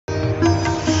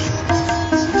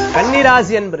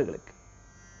கன்னிராசி என்பர்களுக்கு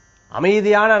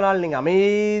அமைதியான நாள். நீங்க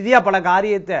அமைதியா பல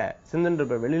காரியத்தை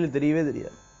சிந்தனை வெளியில் தெரியவே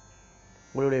தெரியாது.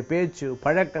 உங்களுடைய பேச்சு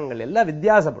பழக்கங்கள் எல்லாம்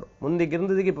வித்தியாசப்படும். முந்திக்கு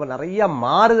இருந்ததுக்கு இப்ப நிறைய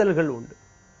மாறுதல்கள் உண்டு.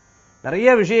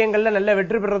 நிறைய விஷயங்கள்ல நல்ல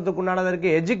வெற்றி பெறறதுக்கு உண்டானதற்கு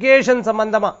எஜுகேஷன்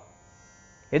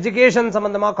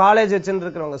சம்பந்தமா காலேஜ் வச்சுட்டு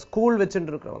இருக்கிறவங்க, ஸ்கூல்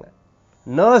வச்சுட்டு இருக்கிறவங்க,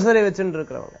 நர்சரி வச்சுட்டு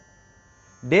இருக்கிறவங்க,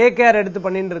 டே கேர் எடுத்து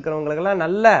பண்ணிட்டு இருக்கிறவங்களுக்கெல்லாம்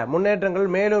நல்ல முன்னேற்றங்கள்.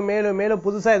 மேலும் மேலும் மேலும்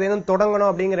புதுசா எதையும் தொடங்கணும்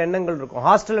அப்படிங்கிற எண்ணங்கள் இருக்கும்.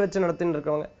 ஹாஸ்டல் வச்சு நடத்திட்டு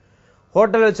இருக்கவங்க,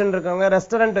 ஹோட்டல் வச்சுட்டு இருக்கவங்க,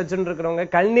 ரெஸ்டாரண்ட் வச்சுட்டு இருக்கிறவங்க,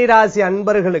 கன்னிராசி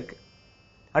அன்பர்களுக்கு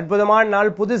அற்புதமான நாள்.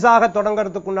 புதுசாக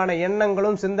தொடங்கறதுக்கு உண்டான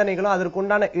எண்ணங்களும் சிந்தனைகளும்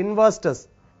அதற்குண்டான இன்வெஸ்டர்ஸ்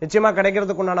நிச்சயமா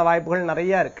கிடைக்கிறதுக்கு உண்டான வாய்ப்புகள்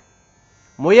நிறைய இருக்கு.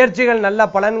 முயற்சிகள் நல்ல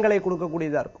பலன்களை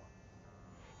கொடுக்கக்கூடியதா இருக்கும்.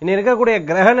 இனி இருக்கக்கூடிய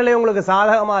கிரகநிலை உங்களுக்கு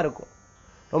சாதகமா இருக்கும்.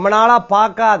 ரொம்ப நாளா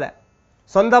பார்க்காத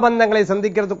சொந்த பந்தங்களை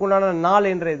சந்திக்கிறதுக்கு உண்டான நாள்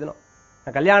இன்றைய தினம்.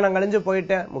 நான் கல்யாணம் கழிஞ்சு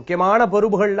போயிட்டேன், முக்கியமான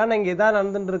பொறுப்புகள்லாம் நான் இங்கே தான்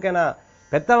நடந்துட்டு இருக்கேன், நான்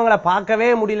பெத்தவங்களை பார்க்கவே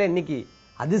முடியல, இன்னைக்கு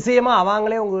அதிசயமா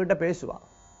அவங்களே உங்ககிட்ட பேசுவா.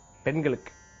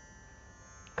 பெண்களுக்கு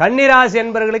கன்னிராசி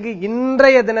என்பவர்களுக்கு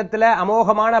இன்றைய தினத்துல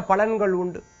அமோகமான பலன்கள்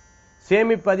உண்டு.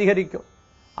 சேமிப்பு அதிகரிக்கும்.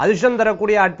 அதிர்ஷ்டம்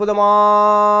தரக்கூடிய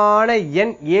அற்புதமான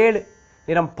எண் 7,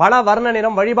 நிறம் பல வர்ண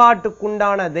நிறம்.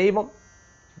 வழிபாட்டுக்குண்டான தெய்வம்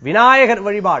விநாயகர்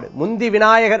வழிபாடு. முந்தி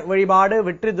விநாயகர் வழிபாடு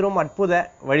வெற்றி தரும் அற்புத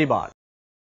வழிபாடு.